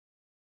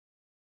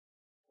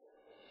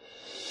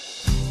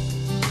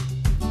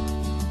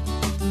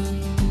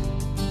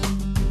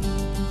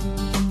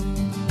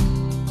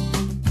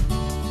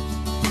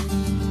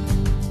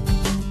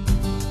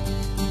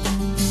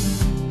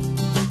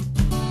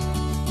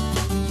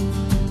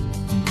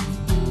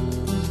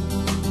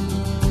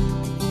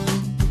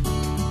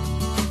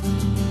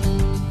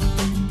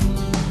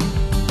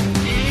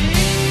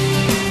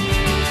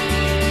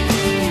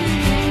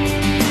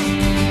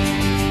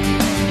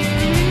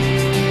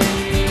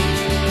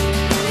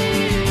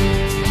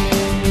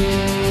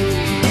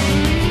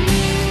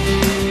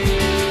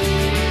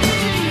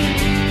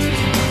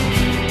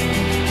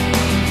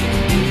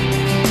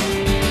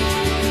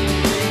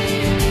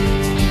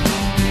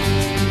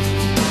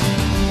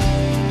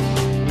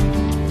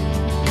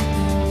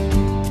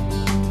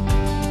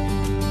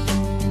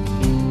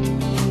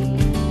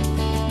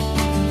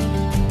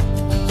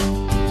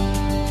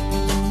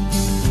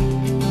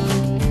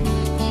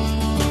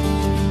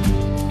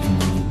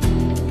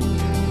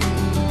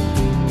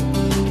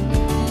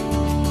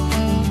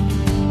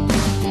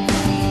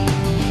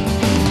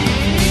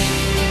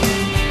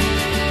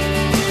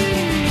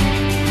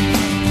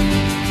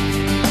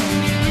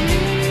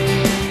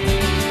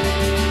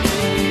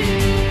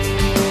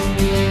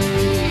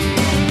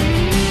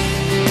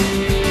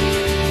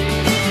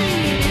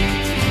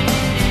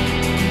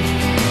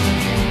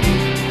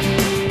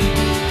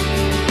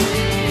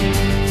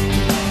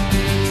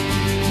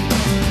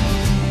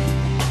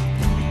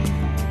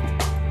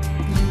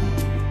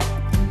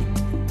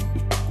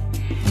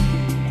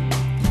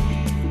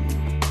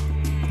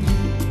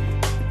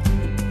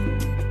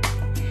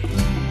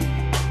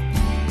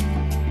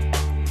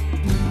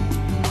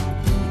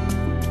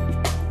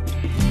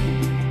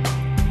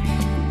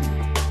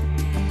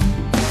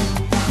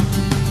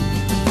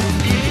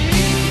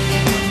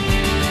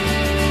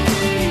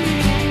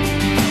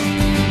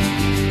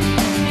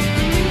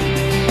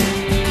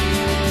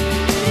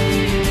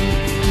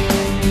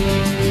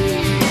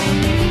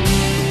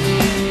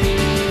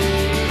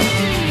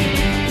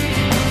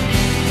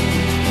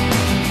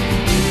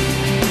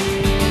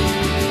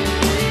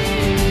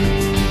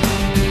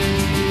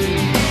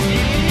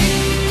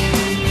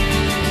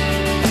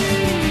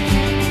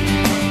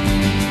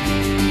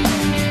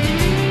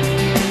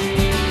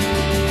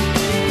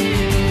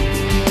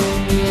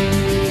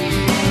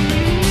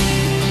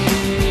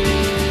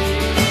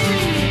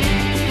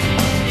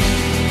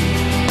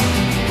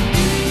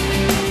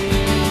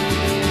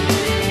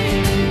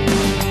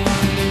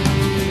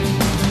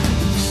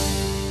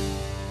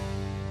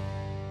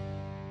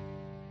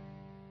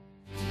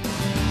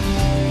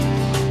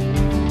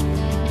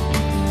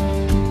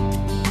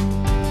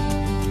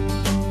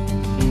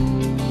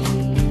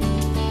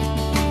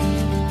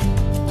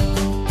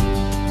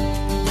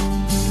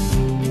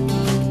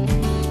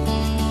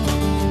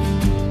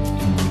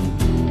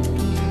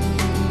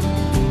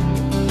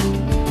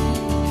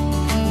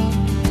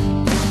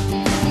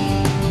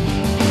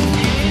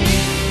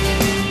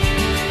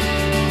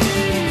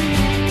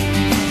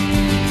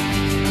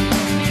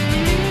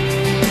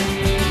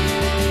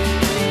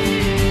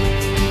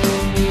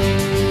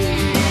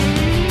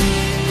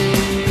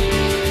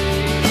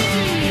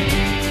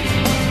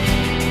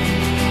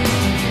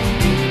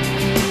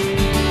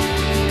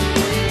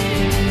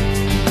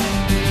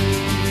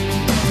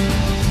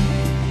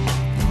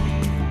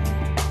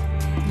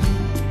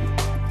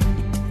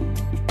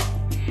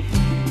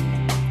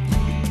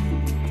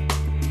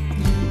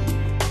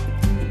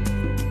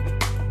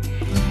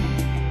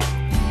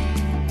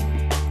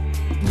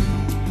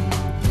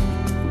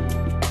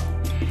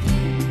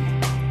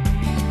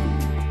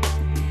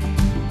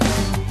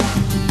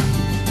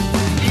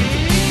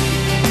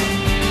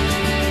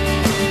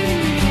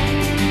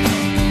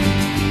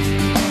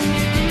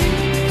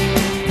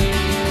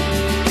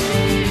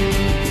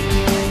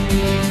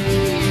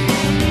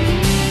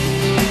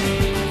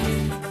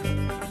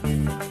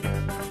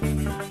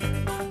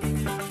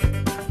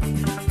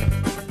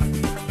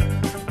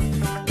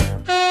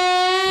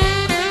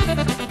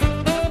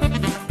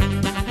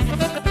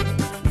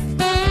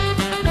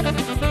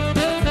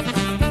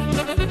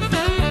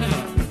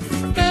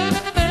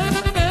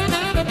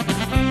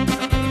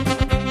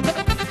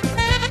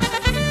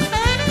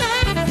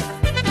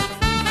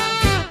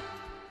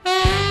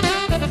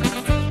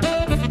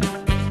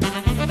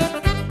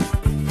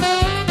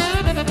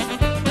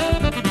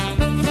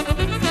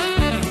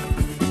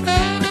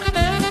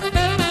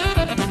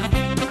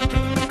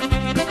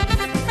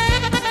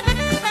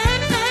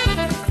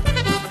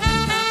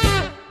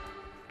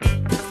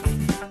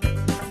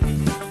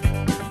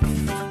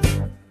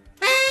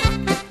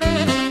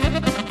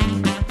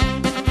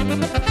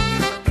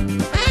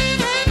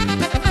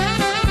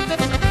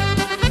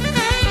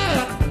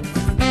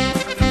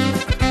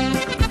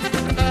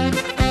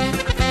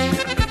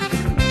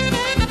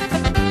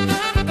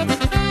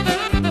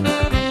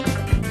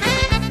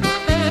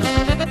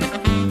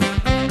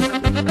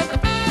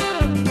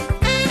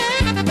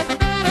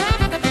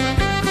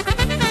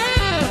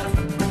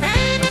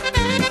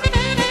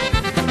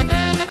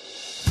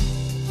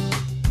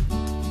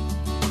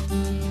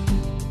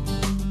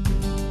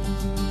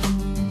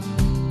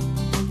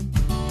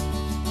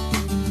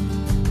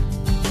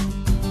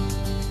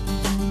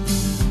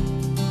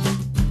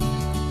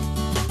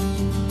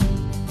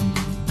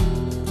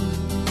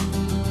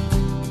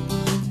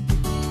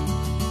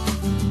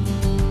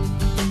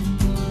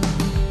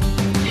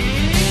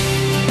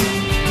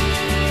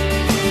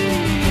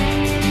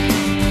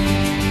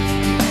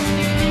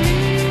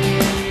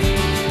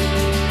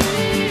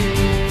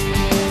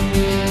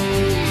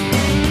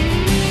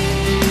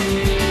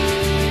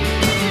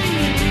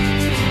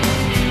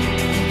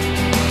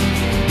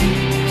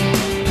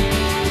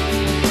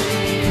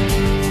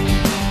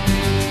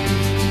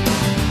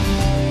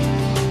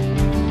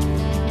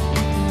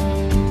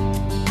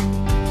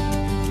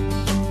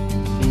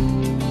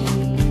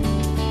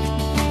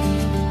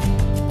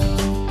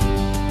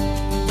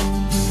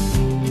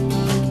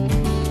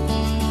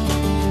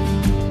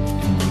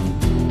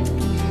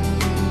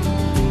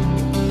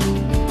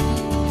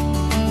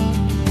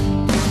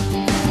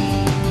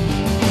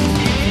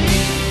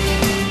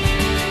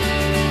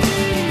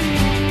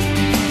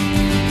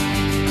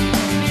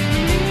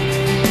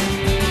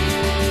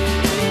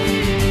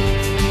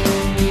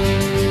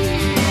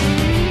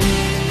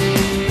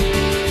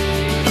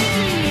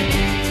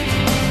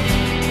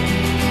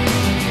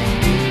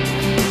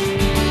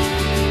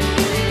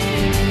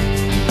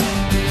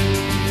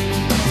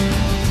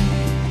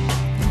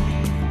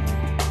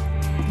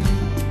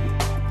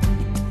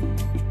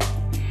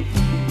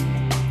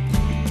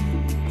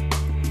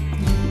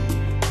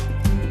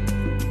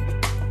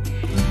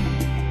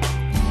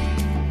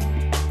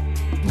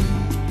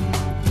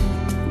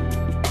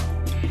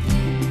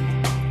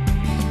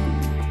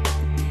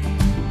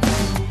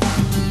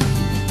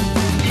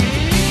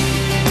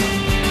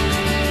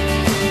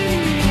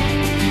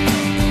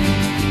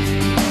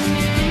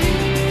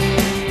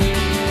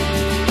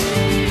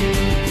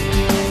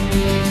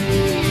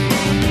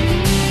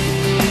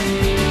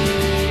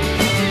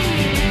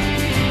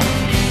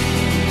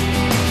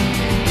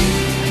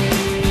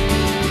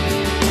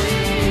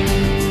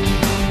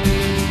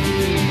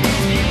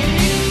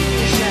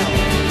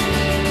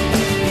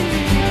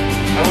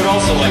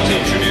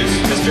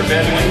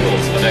Ben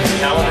Winkles of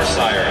Excalibur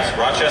Sires,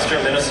 Rochester,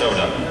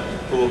 Minnesota,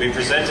 who will be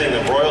presenting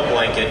the Royal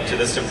Blanket to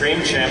the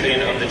Supreme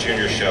Champion of the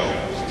Junior Show.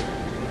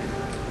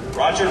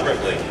 Roger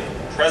Ripley,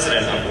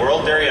 President of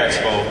World Dairy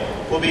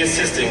Expo, will be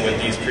assisting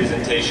with these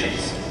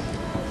presentations.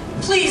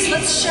 Please,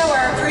 let's show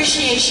our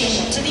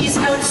appreciation to these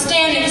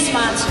outstanding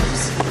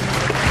sponsors.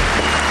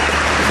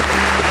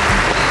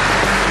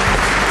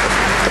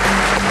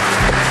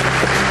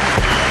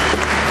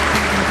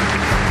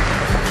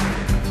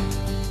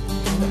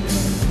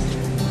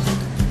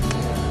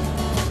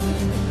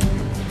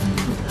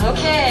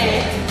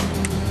 Okay.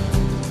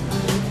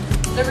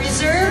 The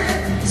Reserve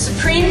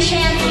Supreme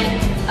Champion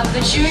of the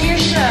Junior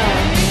Show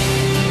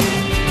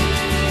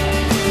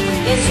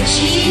is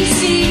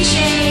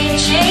GCJ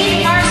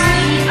Jade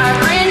Varsity, our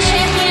Grand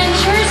Champion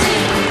Jersey.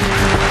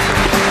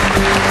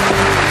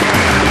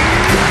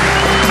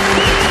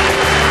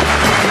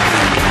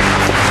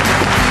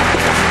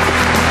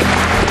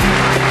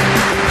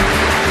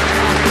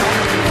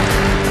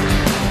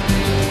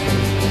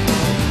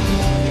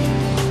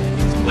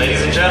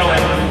 Ladies and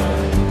gentlemen,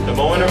 the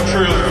moment of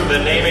truth,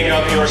 the naming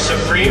of your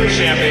Supreme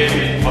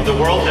Champion of the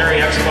World Dairy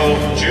Expo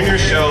Junior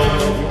Show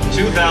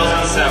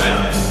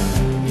 2007.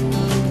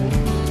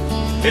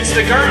 It's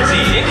the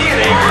Guernsey Indian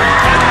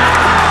Acre.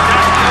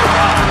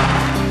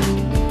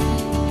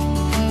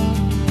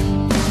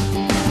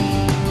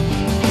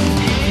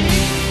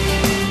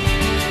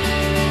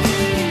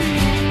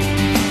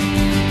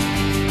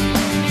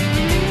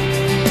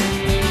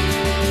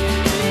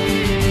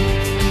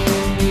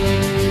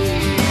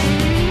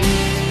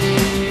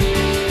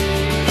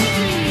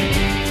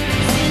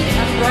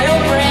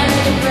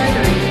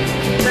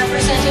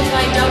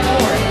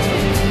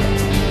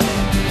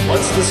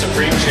 Once the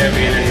Supreme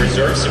Champion and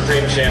Reserve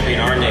Supreme Champion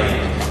are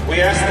named,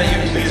 we ask that you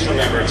please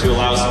remember to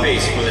allow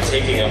space for the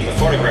taking of the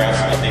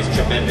photographs of these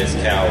tremendous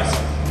cows.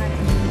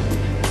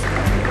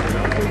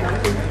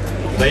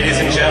 Ladies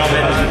and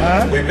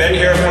gentlemen, we've been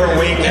here for a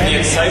week and the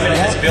excitement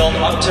has built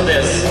up to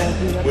this.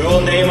 We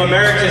will name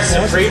America's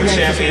Supreme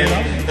Champion,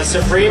 the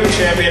Supreme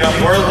Champion of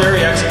World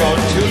Dairy Expo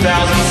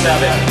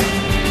 2007.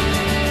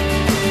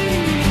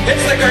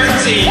 It's the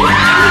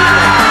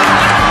Guernsey!